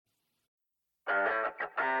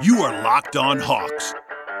You are Locked On Hawks,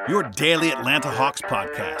 your daily Atlanta Hawks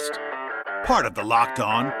podcast. Part of the Locked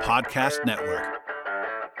On Podcast Network.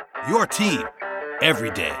 Your team every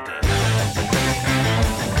day.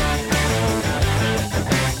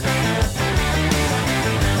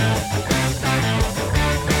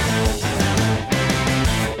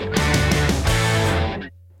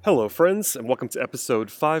 Hello, friends, and welcome to episode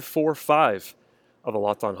 545 of the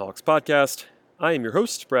Locked On Hawks podcast. I am your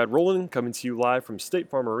host, Brad Rowland, coming to you live from State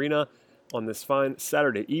Farm Arena on this fine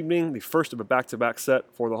Saturday evening, the first of a back-to-back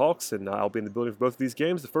set for the Hawks, and I'll be in the building for both of these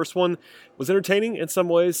games. The first one was entertaining in some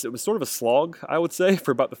ways. It was sort of a slog, I would say, for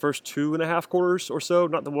about the first 2.5 quarters or so.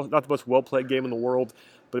 Not the most well-played game in the world,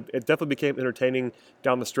 but it definitely became entertaining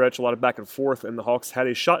down the stretch, a lot of back and forth, and the Hawks had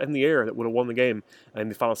a shot in the air that would have won the game. In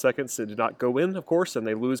the final seconds, it did not go in, of course, and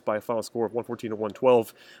they lose by a final score of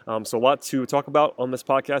 114-112. So a lot to talk about on this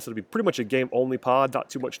podcast. It'll be pretty much a game-only pod, not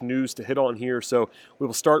too much news to hit on here. So we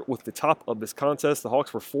will start with the top of this contest. The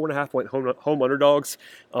Hawks were 4.5-point home underdogs.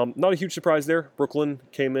 Not a huge surprise there. Brooklyn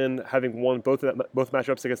came in having won both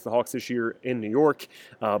matchups against the Hawks this year in New York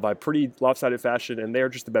by pretty lopsided fashion, and they're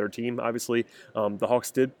just the better team, obviously. The Hawks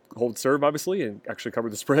did hold serve, obviously, and actually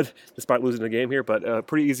covered the spread despite losing the game here, but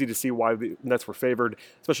pretty easy to see why the Nets were favored,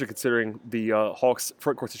 especially considering the Hawks'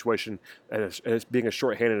 front court situation and as being as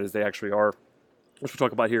short-handed as they actually are, which we'll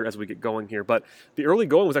talk about here as we get going here. But the early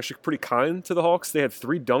going was actually pretty kind to the Hawks. They had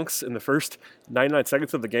 3 dunks in the first 99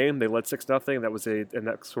 seconds of the game. They led 6-0, and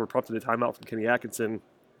that sort of prompted a timeout from Kenny Atkinson.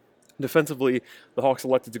 Defensively, the Hawks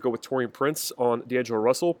elected to go with Taurean Prince on D'Angelo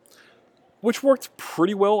Russell, which worked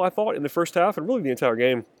pretty well, I thought, in the first half and really the entire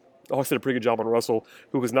game. The Hawks did a pretty good job on Russell,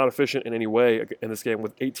 who was not efficient in any way in this game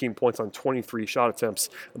with 18 points on 23 shot attempts.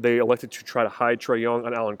 They elected to try to hide Trae Young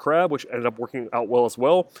on Allen Crabbe, which ended up working out well as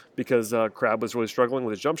well because Crabbe was really struggling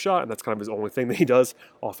with his jump shot, and that's kind of his only thing that he does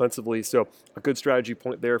offensively. So a good strategy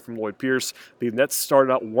point there from Lloyd Pierce. The Nets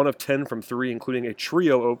started out 1 of 10 from 3, including a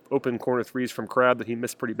trio of open corner threes from Crabbe that he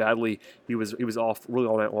missed pretty badly. He was off really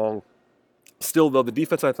all night long. Still, though, the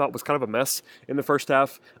defense I thought was kind of a mess in the first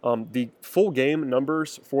half. The full game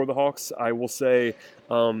numbers for the Hawks, I will say,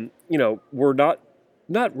 were not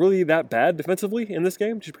really that bad defensively in this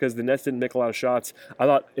game, just because the Nets didn't make a lot of shots. I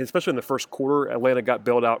thought, especially in the first quarter, Atlanta got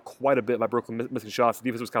bailed out quite a bit by Brooklyn missing shots. The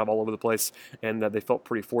defense was kind of all over the place, and they felt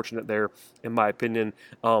pretty fortunate there, in my opinion.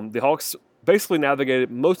 The Hawks basically navigated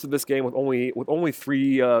most of this game with only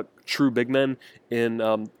 3 true big men in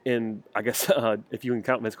I guess if you can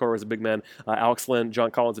count Vince Carter as a big man, Alex Len, John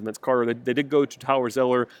Collins, and Vince Carter. They did go to Tyler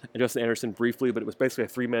Zeller and Justin Anderson briefly, but it was basically a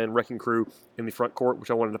 3-man wrecking crew in the front court, which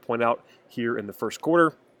I wanted to point out here in the first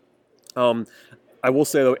quarter. I will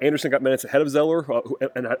say, though, Anderson got minutes ahead of Zeller,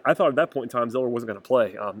 and I thought at that point in time Zeller wasn't going to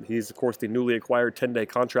play. He's, of course, the newly acquired 10-day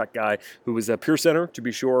contract guy who was a pure center, to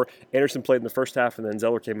be sure. Anderson played in the first half, and then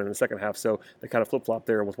Zeller came in the second half, so they kind of flip-flopped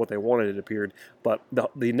there with what they wanted, it appeared. But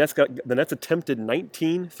the Nets attempted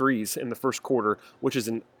 19 threes in the first quarter, which is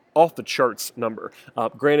an off-the-charts number.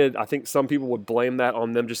 Granted, I think some people would blame that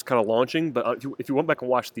on them just kind of launching, but if you went back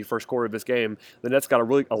and watched the first quarter of this game, the Nets got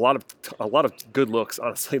a lot of good looks,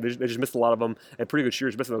 honestly. They just missed a lot of them, and pretty good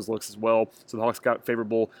shooters missing those looks as well, so the Hawks got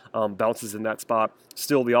favorable bounces in that spot.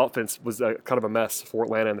 Still, the offense was kind of a mess for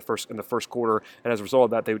Atlanta in the first quarter, and as a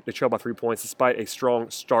result of that, they trailed by 3 points, despite a strong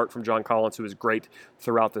start from John Collins, who was great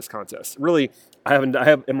throughout this contest. Really, I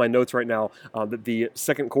have in my notes right now that the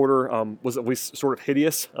second quarter was at least sort of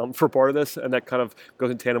hideous for part of this, and that kind of goes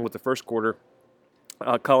in tandem with the first quarter.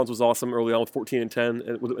 Collins was awesome early on with 14 and 10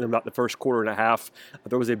 in about the first quarter and a half.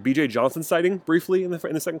 There was a B.J. Johnson sighting briefly in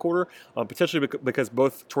the second quarter, potentially because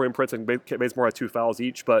both Taurean Prince and Kent Bazemore had 2 fouls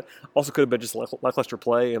each, but also could have been just lackluster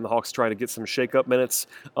play and the Hawks trying to get some shake-up minutes.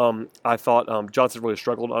 I thought Johnson really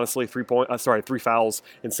struggled, honestly. 3 fouls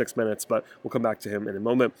in 6 minutes, but we'll come back to him in a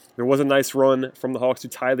moment. There was a nice run from the Hawks to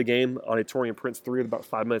tie the game on a Taurean Prince 3 with about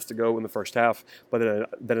 5 minutes to go in the first half, but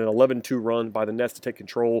then an 11-2 run by the Nets to take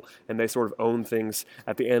control, and they sort of owned things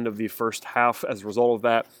at the end of the first half as a result of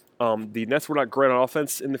that. The Nets were not great on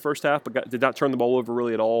offense in the first half, but did not turn the ball over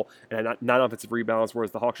really at all, and had 9 offensive rebounds,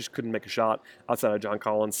 whereas the Hawks just couldn't make a shot outside of John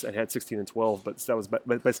Collins and had 16 and 12, but that was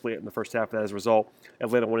basically it in the first half, and as a result,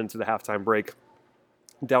 Atlanta went into the halftime break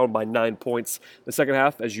down by 9 points. The second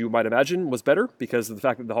half, as you might imagine, was better because of the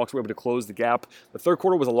fact that the Hawks were able to close the gap. The third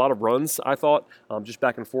quarter was a lot of runs, I thought, just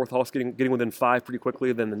back and forth. Hawks getting within 5 pretty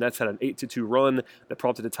quickly. Then the Nets had an 8-2 run that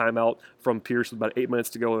prompted a timeout from Pierce with about 8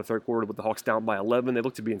 minutes to go in the third quarter with the Hawks down by 11. They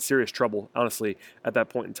looked to be in serious trouble, honestly, at that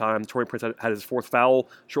point in time. Taurean Prince had his 4th foul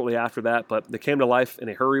shortly after that, but they came to life in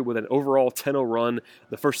a hurry with an overall 10-0 run.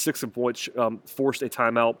 The first 6 of which forced a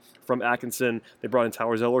timeout from Atkinson. They brought in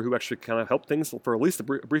Tyler Zeller, who actually kind of helped things for at least a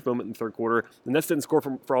brief moment in the third quarter. The Nets didn't score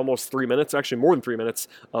for almost 3 minutes, actually more than 3 minutes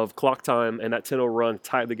of clock time, and that 10-0 run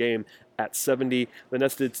tied the game at 70. The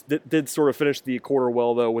Nets did sort of finish the quarter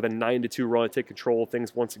well, though, with a 9-2 run to take control of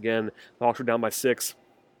things once again. The Hawks were down by 6.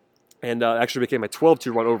 And actually became a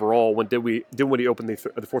 12-2 run overall when Dinwiddie opened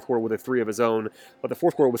the fourth quarter with a 3 of his own. But the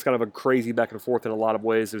fourth quarter was kind of a crazy back and forth in a lot of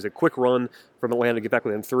ways. It was a quick run from Atlanta to get back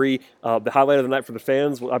within 3. The highlight of the night for the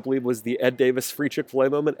fans, I believe, was the Ed Davis free Chick-fil-A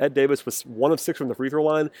moment. Ed Davis was 1 of 6 from the free throw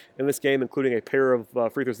line in this game, including a pair of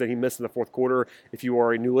free throws that he missed in the fourth quarter. If you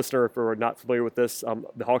are a new listener, if you're not familiar with this,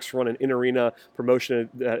 the Hawks run an in-arena promotion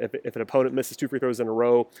that if an opponent misses 2 free throws in a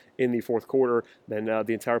row in the fourth quarter, then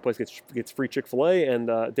the entire place gets free Chick-fil-A,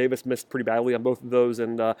 and Davis missed pretty badly on both of those,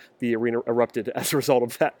 and the arena erupted as a result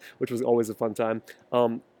of that, which was always a fun time.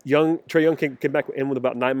 Trae Young came back in with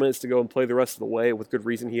about 9 minutes to go and play the rest of the way with good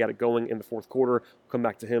reason. He had it going in the fourth quarter. We'll come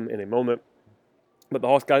back to him in a moment. But the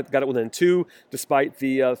Hawks got it within 2, despite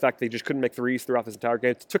the fact they just couldn't make threes throughout this entire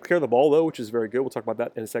game. Took care of the ball, though, which is very good. We'll talk about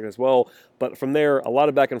that in a second as well. But from there, a lot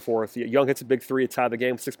of back and forth. Young hits a big 3 to tie the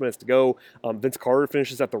game with 6 minutes to go. Vince Carter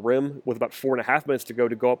finishes at the rim with about 4.5 minutes to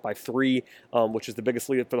go up by 3, which is the biggest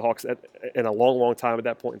lead for the Hawks in a long, long time at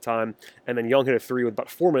that point in time. And then Young hit a 3 with about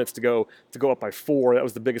 4 minutes to go up by 4. That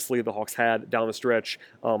was the biggest lead the Hawks had down the stretch.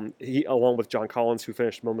 He, along with John Collins, who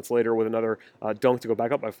finished moments later with another dunk to go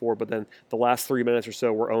back up by 4. But then the last 3 minutes or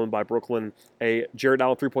so were owned by Brooklyn. A Jared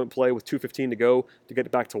Allen three-point play with 2:15 to go to get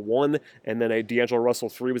it back to 1, and then a D'Angelo Russell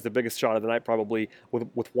 3 was the biggest shot of the night, probably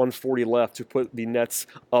with 1:40 left to put the Nets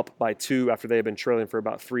up by 2 after they had been trailing for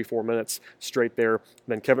about 3-4 minutes straight there. And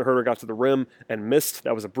then Kevin Huerter got to the rim and missed.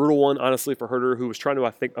 That was a brutal one, honestly, for Huerter, who was trying to,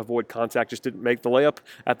 I think, avoid contact, just didn't make the layup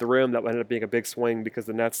at the rim. That ended up being a big swing because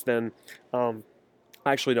the Nets then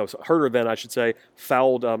actually, no. So Huerter then, I should say,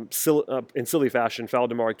 fouled in silly fashion, fouled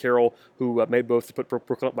DeMar Carroll, who made both to put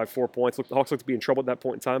Brooklyn up by 4 points. The Hawks looked to be in trouble at that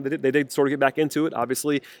point in time. They did sort of get back into it,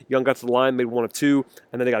 obviously. Young got to the line, made 1 of 2,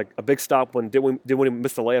 and then they got a big stop when Dinwiddie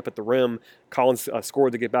missed the layup at the rim. Collins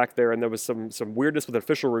scored to get back there, and there was some weirdness with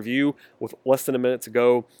official review with less than a minute to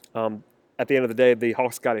go. At the end of the day, the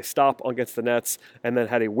Hawks got a stop against the Nets and then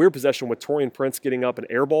had a weird possession with Taurean Prince getting up an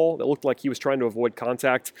air ball that looked like he was trying to avoid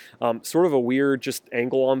contact. Sort of a weird just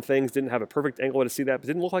angle on things. Didn't have a perfect angle to see that, but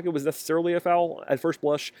didn't look like it was necessarily a foul at first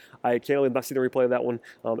blush. I can't really not see the replay of that one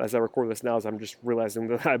as I record this now, as I'm just realizing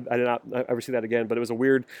that I did not ever see that again. But it was a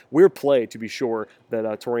weird play, to be sure, that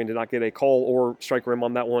Taurean did not get a call or strike rim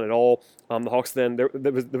on that one at all. The Hawks then, there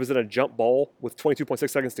was a jump ball with 22.6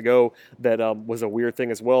 seconds to go that was a weird thing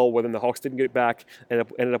as well, where then the Hawks didn't get it back and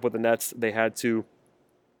ended up with the Nets. They had to,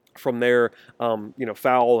 from there,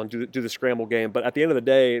 foul and do the scramble game. But at the end of the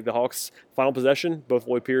day, the Hawks' final possession, both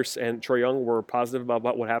Lloyd Pierce and Trae Young were positive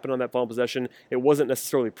about what happened on that final possession. It wasn't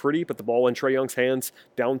necessarily pretty, but the ball in Trae Young's hands,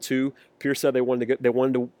 down 2. Pierce said they wanted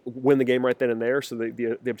to win the game right then and there, so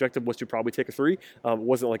the objective was to probably take a 3. It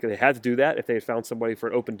wasn't like they had to do that. If they had found somebody for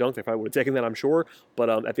an open dunk, they probably would have taken that, I'm sure.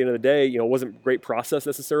 But at the end of the day, it wasn't great process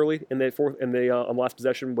necessarily in the last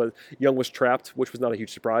possession. But Young was trapped, which was not a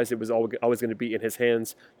huge surprise. It was always going to be in his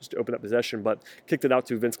hands just to open that possession, but kicked it out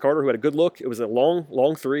to Vince Carter, who had a good look. It was a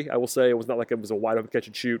long 3, I will say. It was not like it was a wide open catch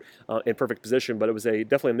and shoot in perfect position, but it was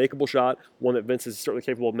definitely a makeable shot, one that Vince is certainly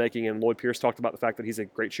capable of making. And Lloyd Pierce talked about the fact that he's a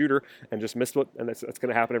great shooter and just missed it, and that's going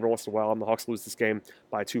to happen every once in a while. And the Hawks lose this game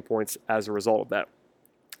by 2 points as a result of that.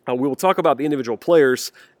 We will talk about the individual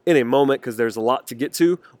players in a moment because there's a lot to get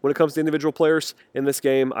to when it comes to individual players in this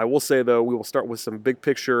game. I will say, though, we will start with some big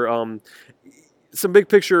picture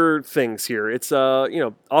things here. It's,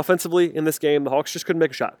 offensively in this game, the Hawks just couldn't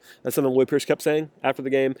make a shot. That's something Lloyd Pierce kept saying after the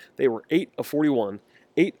game. They were 8 of 41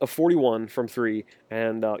 from 3,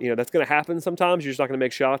 and that's going to happen sometimes. You're just not going to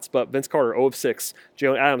make shots. But Vince Carter, 0 of 6.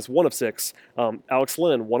 Jalen Adams, 1 of 6. Alex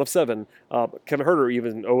Len, 1 of 7. Kevin Huerter,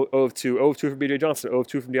 even 0 of 2. 0 of 2 from B.J. Johnson, 0 of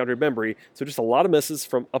 2 from DeAndre Bembry. So just a lot of misses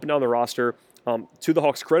from up and down the roster. To the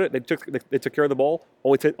Hawks' credit, they took care of the ball.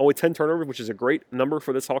 Only 10 turnovers, which is a great number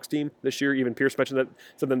for this Hawks team this year. Even Pierce mentioned that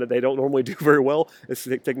something that they don't normally do very well is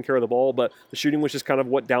taking care of the ball. But the shooting was just kind of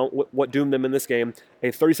what doomed them in this game.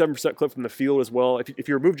 A 37% clip from the field as well. If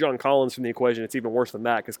you remove John Collins from the equation, it's even worse than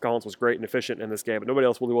that because Collins was great and efficient in this game, but nobody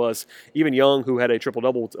else really was. Even Young, who had a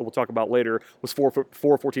triple-double we'll talk about later, was 4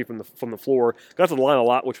 of 14 from the floor. Got to the line a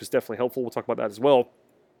lot, which was definitely helpful. We'll talk about that as well.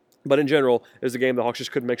 But in general, it was a game the Hawks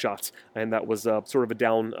just couldn't make shots, and that was sort of a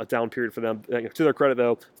down period for them. To their credit,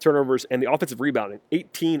 though, turnovers and the offensive rebounding,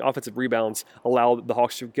 18 offensive rebounds allowed the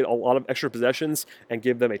Hawks to get a lot of extra possessions and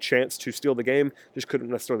give them a chance to steal the game. Just couldn't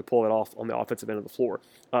necessarily pull it off on the offensive end of the floor.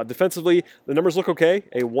 Defensively, the numbers look okay.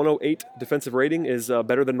 A 108 defensive rating is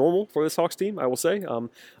better than normal for this Hawks team, I will say.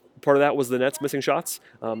 Part of that was the Nets missing shots.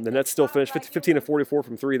 The Nets still finished 15 of 44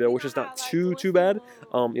 from three, though, which is not too bad.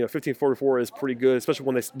 15 of 44 is pretty good, especially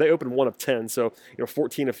when they opened 1 of 10. So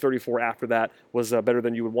 14 of 34 after that was better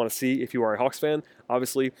than you would want to see if you are a Hawks fan.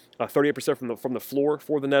 Obviously, 38% from the floor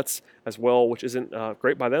for the Nets as well, which isn't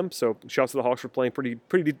great by them. So shouts to the Hawks for playing pretty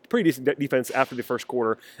decent defense after the first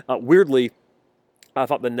quarter. Weirdly, I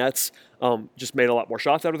thought the Nets just made a lot more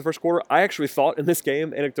shots after the first quarter. I actually thought in this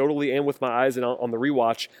game, anecdotally and with my eyes and on the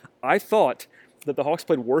rewatch, I thought that the Hawks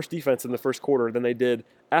played worse defense in the first quarter than they did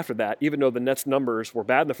after that, even though the Nets' numbers were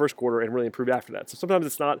bad in the first quarter and really improved after that. So sometimes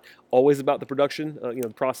it's not always about the production. The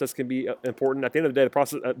process can be important. At the end of the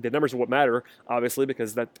day, the numbers are what matter, obviously,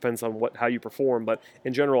 because that depends on how you perform. But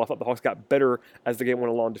in general, I thought the Hawks got better as the game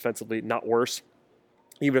went along defensively, not worse.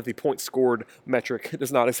 Even if the points scored metric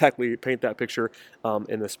does not exactly paint that picture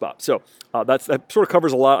in this spot. So that sort of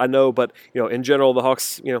covers a lot, I know, but in general, the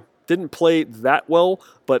Hawks didn't play that well,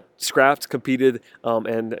 but scrapped, competed,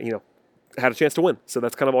 and had a chance to win. So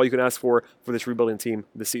that's kind of all you can ask for this rebuilding team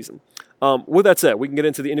this season. With that said, we can get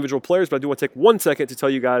into the individual players, but I do want to take 1 second to tell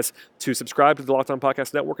you guys to subscribe to the Locked On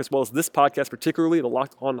Podcast Network, as well as this podcast, particularly the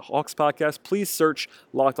Locked On Hawks podcast. Please search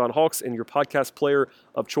Locked On Hawks in your podcast player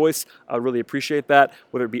of choice. I really appreciate that,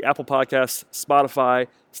 whether it be Apple Podcasts, Spotify,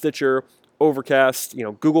 Stitcher, Overcast,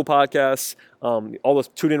 Google Podcasts, all those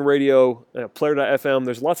TuneIn Radio, Player.fm.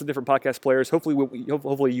 There's lots of different podcast players. Hopefully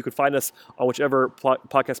you can find us on whichever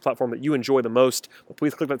podcast platform that you enjoy the most. But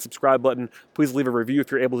please click that subscribe button. Please leave a review if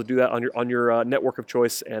you're able to do that on your network of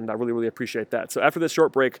choice, and I really appreciate that. So after this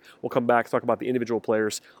short break, we'll come back to talk about the individual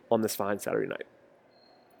players on this fine Saturday night.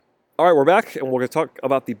 All right, we're back, and we're going to talk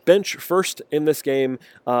about the bench first in this game.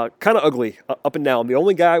 Kind of ugly, up and down. The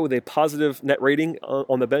only guy with a positive net rating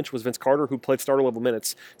on the bench was Vince Carter, who played starter-level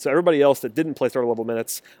minutes. So everybody else that didn't play starter-level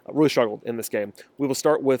minutes really struggled in this game. We will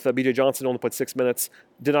start with B.J. Johnson, only played 6 minutes,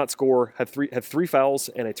 did not score, had three fouls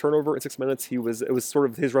and a turnover in 6 minutes. It was sort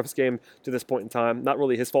of his roughest game to this point in time. Not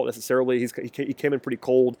really his fault necessarily. He came in pretty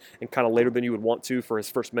cold and kind of later than you would want to for his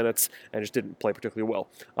first minutes, and just didn't play particularly well.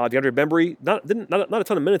 DeAndre Bembry, not a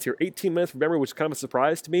ton of minutes here. 18 minutes for Bembry, which is kind of a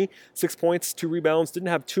surprise to me. 6 points, 2 rebounds, didn't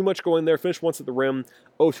have too much going there. Finished once at the rim,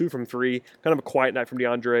 0-2 from 3. Kind of a quiet night from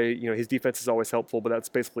DeAndre. His defense is always helpful, but that's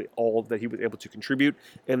basically all that he was able to contribute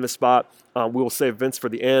in the spot. We will save Vince for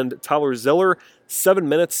the end. Tyler Zeller, 7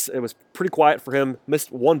 minutes. It was pretty quiet for him.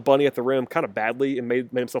 Missed one bunny at the rim kind of badly and made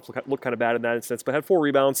himself look kind of bad in that instance, but had 4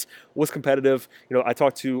 rebounds, was competitive. I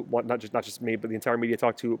talked to, not just me, but the entire media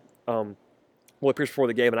talked to Lloyd Pierce before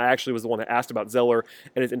the game, and I actually was the one that asked about Zeller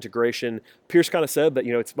and his integration. Pierce kind of said that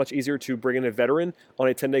it's much easier to bring in a veteran on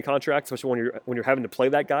a 10-day contract, especially when you're having to play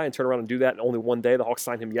that guy and turn around and do that in only 1 day. The Hawks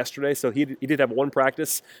signed him yesterday, so he did have 1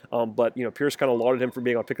 practice, but Pierce kind of lauded him for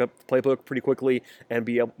being able to pick up the playbook pretty quickly and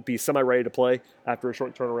be semi-ready to play after a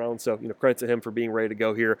short turnaround. So credit to him for being ready to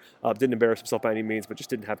go here. Didn't embarrass himself by any means, but just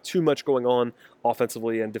didn't have too much going on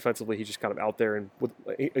offensively and defensively. He's just kind of out there, and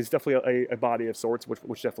he's definitely a body of sorts,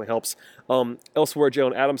 which definitely helps. Elsewhere,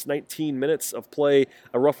 Jalen Adams, 19 minutes of play,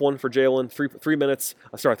 a rough one for Jalen,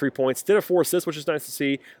 3 points. Did have 4 assists, which is nice to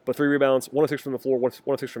see, but 3 rebounds, 1 of 6 from the floor, 1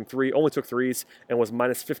 of 6 from 3, only took threes, and was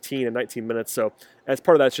minus 15 in 19 minutes. So as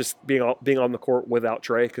part of that, it's just being on the court without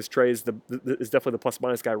Trey, because Trey is definitely the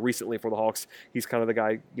plus-minus guy recently for the Hawks. He's kind of the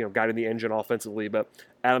guy, guiding the engine offensively, but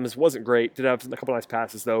Adams wasn't great. Did have a couple nice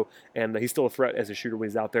passes, though, and he's still a threat as a shooter when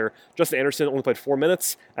he's out there. Justin Anderson only played 4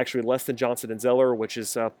 minutes, actually less than Johnson and Zeller, which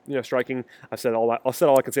is striking. I've said all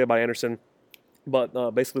I can say about Anderson.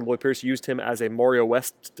 But basically, Lloyd Pierce used him as a Mario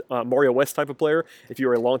West type of player. If you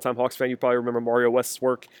were a longtime Hawks fan, you probably remember Mario West's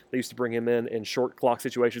work. They used to bring him in short clock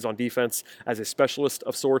situations on defense as a specialist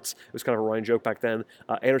of sorts. It was kind of a running joke back then.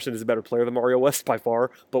 Anderson is a better player than Mario West by far.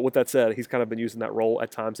 But with that said, he's kind of been using that role at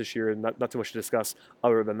times this year, and not too much to discuss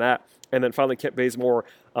other than that. And then finally, Kent Bazemore,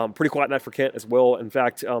 pretty quiet night for Kent as well. In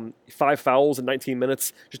fact, 5 fouls in 19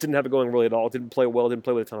 minutes. Just didn't have it going really at all. Didn't play well. Didn't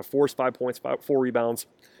play with a ton of force. 5 points, 4 rebounds.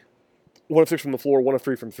 1 of 6 from the floor, 1 of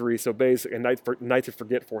 3 from 3. So Baze, a night to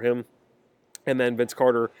forget for him. And then Vince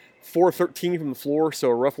Carter, 4 of 13 from the floor, so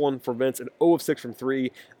a rough one for Vince, and 0 of 6 from 3.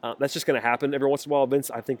 That's just going to happen every once in a while. Vince,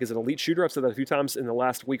 I think, is an elite shooter. I've said that a few times in the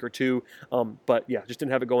last week or two. But yeah, just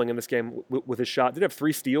didn't have it going in this game with his shot. Did have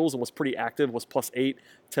 3 steals and was pretty active, was +8,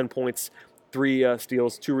 10 points. 3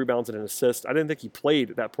 steals, 2 rebounds, and an assist. I didn't think he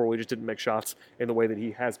played that poorly, just didn't make shots in the way that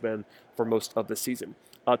he has been for most of the season.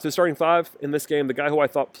 To the starting 5 in this game, the guy who I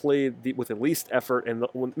thought played with the least effort and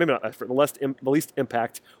maybe not effort, the least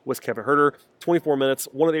impact was Kevin Huerter. 24 minutes,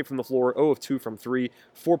 1 of 8 from the floor, 0 of 2 from 3,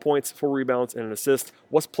 4 points, 4 rebounds, and an assist.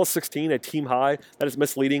 Was plus 16, a team high. That is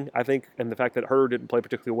misleading, I think, and the fact that Huerter didn't play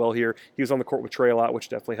particularly well here. He was on the court with Trae a lot, which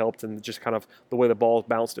definitely helped, and just kind of the way the ball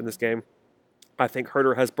bounced in this game. I think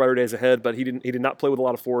Huerter has brighter days ahead, but he did not play with a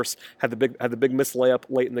lot of force. Had the big missed layup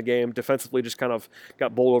late in the game. Defensively, just kind of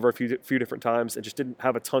got bowled over a few different times, and just didn't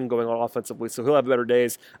have a ton going on offensively. So he'll have better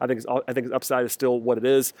days. I think his upside is still what it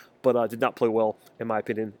is, but did not play well in my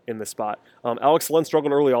opinion in this spot. Alex Len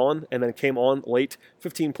struggled early on, and then came on late.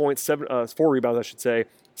 15 points, 4 rebounds, I should say.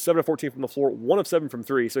 7 of 14 from the floor, 1 of 7 from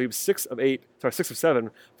 3. So he was 6 of 7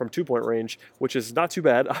 from 2-point range, which is not too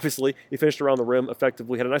bad. Obviously, he finished around the rim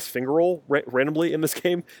effectively. Had a nice finger roll randomly in this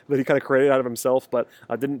game that he kind of created out of himself, but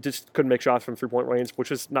couldn't make shots from 3-point range, which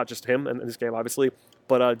is not just him in this game, obviously.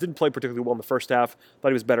 But didn't play particularly well in the first half. Thought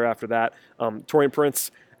he was better after that. Taurean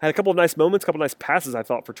Prince had a couple of nice moments, a couple of nice passes, I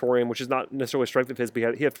thought, for Taurean, which is not necessarily a strength of his,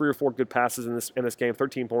 but he had 3 or 4 good passes in this game,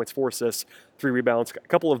 13 points, 4 assists, 3 rebounds, a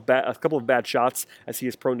couple of bad shots, as he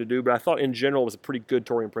is prone to do, but I thought in general it was a pretty good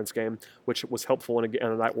Taurean Prince game, which was helpful in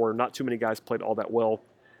a night where not too many guys played all that well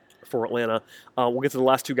for Atlanta. We'll get to the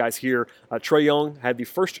last 2 guys here. Trae Young had the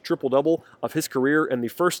first triple-double of his career and the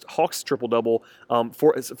first Hawks triple-double,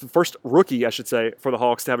 first rookie, I should say, for the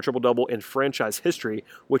Hawks to have a triple-double in franchise history,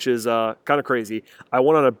 which is kind of crazy. I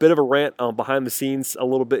went on a bit of a rant behind the scenes a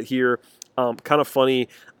little bit here. Kind of funny.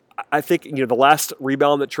 I think the last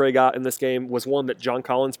rebound that Trae got in this game was one that John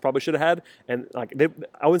Collins probably should have had, and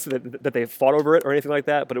I wouldn't say that they fought over it or anything like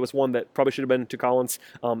that, but it was one that probably should have been to Collins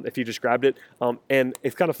if he just grabbed it. And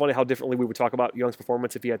it's kind of funny how differently we would talk about Young's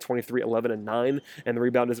performance if he had 23, 11, and 9, and the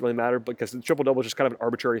rebound doesn't really matter because the triple double is just kind of an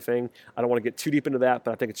arbitrary thing. I don't want to get too deep into that,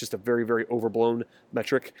 but I think it's just a very, very overblown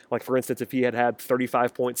metric. Like for instance, if he had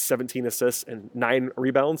 35 points, 17 assists, and 9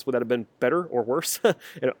 rebounds, would that have been better or worse?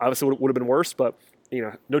 It obviously would have been worse, but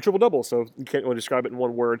no triple-double, so you can't really describe it in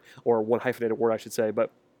one word, or one hyphenated word, I should say. But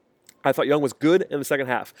I thought Young was good in the second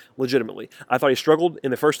half, legitimately. I thought he struggled in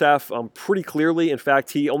the first half pretty clearly. In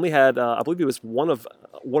fact, he only had, I believe he was one of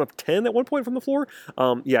 10 at one point from the floor.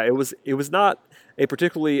 It was not a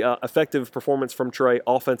particularly effective performance from Trae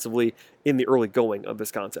offensively in the early going of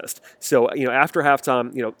this contest. So, after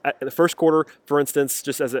halftime, in the first quarter, for instance,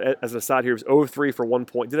 just as an aside here, he was 0 of 3 for 1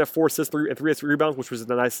 point. Did have 4 assists and 3 rebounds, which was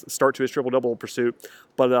a nice start to his triple-double pursuit.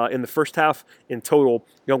 But in the first half, in total,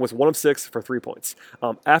 Young was 1 of 6 for 3 points.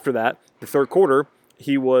 After that, the third quarter,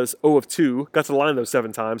 he was 0 of 2, got to the line those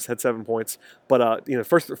 7 times, had 7 points. But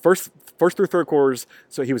first through third quarters,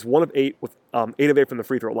 so he was 1 of 8 with 8 of 8 from the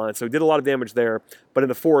free throw line. So he did a lot of damage there. But in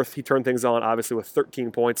the fourth, he turned things on, obviously, with 13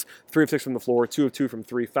 points, 3 of 6 from the floor, 2 of 2 from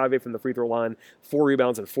 3, 5 of 8 from the free throw line, 4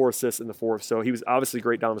 rebounds and 4 assists in the fourth. So he was obviously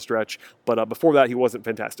great down the stretch. But before that, he wasn't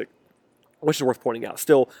fantastic, which is worth pointing out.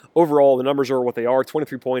 Still, overall, the numbers are what they are.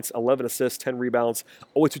 23 points, 11 assists, 10 rebounds,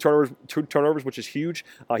 only 2 turnovers, which is huge.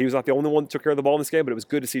 He was not the only one that took care of the ball in this game, but it was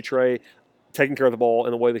good to see Trae taking care of the ball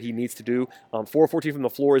in the way that he needs to do. 4 of 14 from the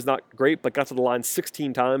floor is not great, but got to the line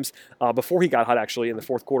 16 times. Before he got hot, actually, in the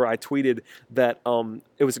fourth quarter, I tweeted that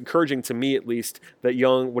it was encouraging to me, at least, that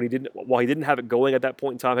Young, while he didn't have it going at that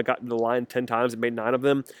point in time, had gotten to the line 10 times and made 9 of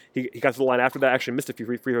them. He got to the line after that, actually missed a few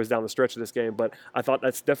free throws down the stretch of this game, but I thought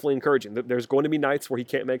that's definitely encouraging. There's going to be nights where he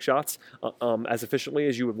can't make shots as efficiently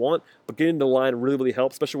as you would want, but getting to the line really, really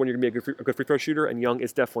helps, especially when you're going to be a good free throw shooter, and Young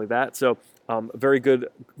is definitely that. So very good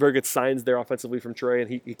signs there offensively from Trae, and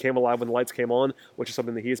he came alive when the lights came on, which is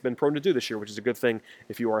something that he has been prone to do this year, which is a good thing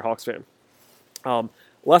if you are a Hawks fan.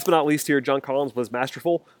 Last but not least here, John Collins was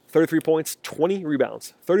masterful. 33 points, 20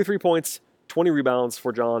 rebounds. 33 points, 20 rebounds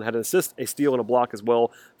for John. Had an assist, a steal, and a block as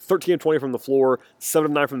well. 13 of 20 from the floor, 7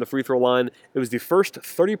 of 9 from the free throw line. It was the first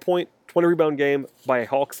 30-point, 20-rebound game by a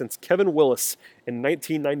Hawk since Kevin Willis in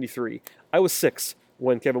 1993. I was 6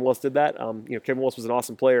 when Kevin Willis did that. Kevin Willis was an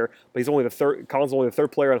awesome player, but he's only the third. Collins is only the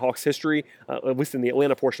third player in Hawks history, at least in the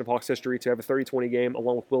Atlanta portion of Hawks history, to have a 30-20 game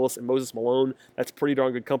along with Willis and Moses Malone. That's pretty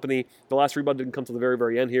darn good company. The last rebound didn't come to the very,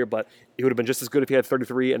 very end here, but he would have been just as good if he had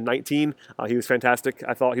 33 and 19. He was fantastic.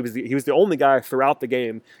 I thought he was the only guy throughout the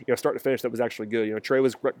game, start to finish, that was actually good. Trae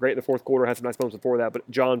was great in the fourth quarter, had some nice moments before that, but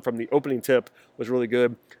John from the opening tip was really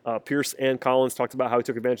good. Pierce and Collins talked about how he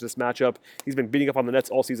took advantage of this matchup. He's been beating up on the Nets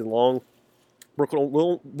all season long.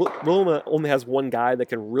 Wilhelm only has one guy that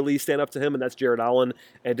can really stand up to him, and that's Jared Allen.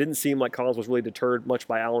 And it didn't seem like Collins was really deterred much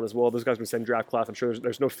by Allen as well. Those guys were in the same draft class. I'm sure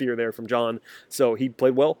there's no fear there from John. So he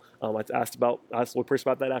played well. I asked Lloyd Pierce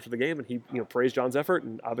about that after the game, and he praised John's effort,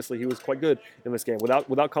 and obviously he was quite good in this game.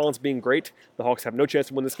 Without Collins being great, the Hawks have no chance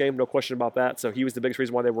to win this game, no question about that. So he was the biggest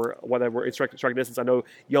reason why they were in striking distance. I know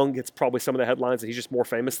Young gets probably some of the headlines, and he's just more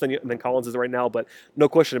famous than Collins is right now, but no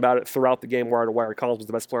question about it. Throughout the game, wire to wire, Collins was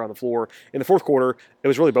the best player on the floor. In the fourth quarter, it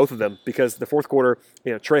was really both of them, because the fourth quarter,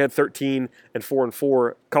 Trey had 13 and 4 and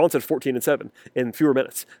 4. Collins had 14 and 7 in fewer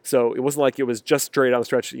minutes. So it wasn't like it was just Trey down the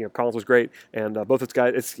stretch. Collins was great, and both those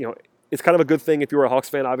guys. It's kind of a good thing if you're a Hawks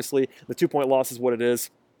fan. Obviously, the 2-point loss is what it is.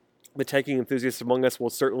 The tanking enthusiasts among us will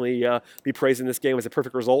certainly be praising this game as a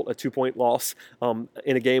perfect result, a 2-point loss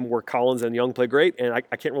in a game where Collins and Young play great, and I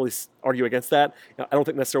can't really argue against that. I don't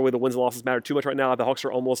think necessarily the wins and losses matter too much right now. The Hawks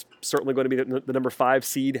are almost certainly going to be the number 5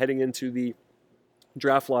 seed heading into the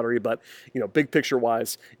draft lottery, but big picture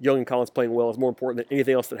wise, Young and Collins playing well is more important than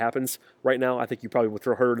anything else that happens right now. I think you probably would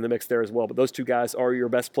throw Hurd in the mix there as well, but those two guys are your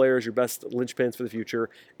best players, your best linchpins for the future,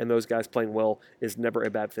 and those guys playing well is never a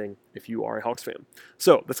bad thing if you are a Hawks fan.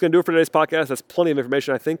 So that's going to do it for today's podcast. That's plenty of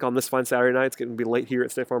information, I think, on this fine Saturday night. It's going to be late here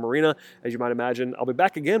at State Farm Arena, as you might imagine. I'll be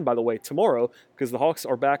back again, by the way, tomorrow, because the Hawks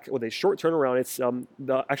are back with a short turnaround. It's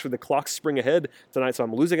actually the clocks spring ahead tonight, so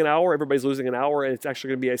I'm losing an hour. Everybody's losing an hour, and it's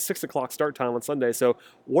actually going to be a 6 o'clock start time on Sunday. So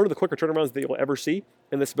one of the quicker turnarounds that you'll ever see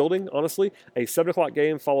in this building, honestly. A 7 o'clock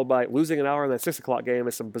game followed by losing an hour, and that 6 o'clock game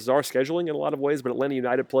is some bizarre scheduling in a lot of ways, but Atlanta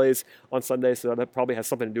United plays on Sunday, so that probably has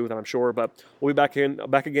something to do with it, I'm sure. But we'll be back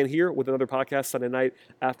again here with another podcast Sunday night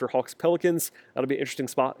after Hawks Pelicans. That'll be an interesting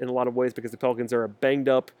spot in a lot of ways, because the Pelicans are a banged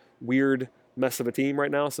up, weird mess of a team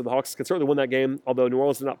right now, so the Hawks can certainly win that game, although New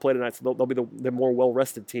Orleans did not play tonight, so they'll be the more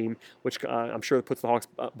well-rested team, which I'm sure puts the Hawks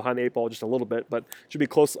behind the 8 ball just a little bit, but should be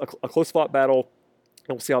a close-fought battle.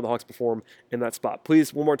 And we'll see how the Hawks perform in that spot.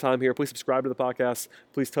 Please, one more time here, please subscribe to the podcast.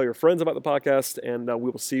 Please tell your friends about the podcast, and we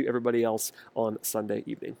will see everybody else on Sunday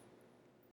evening.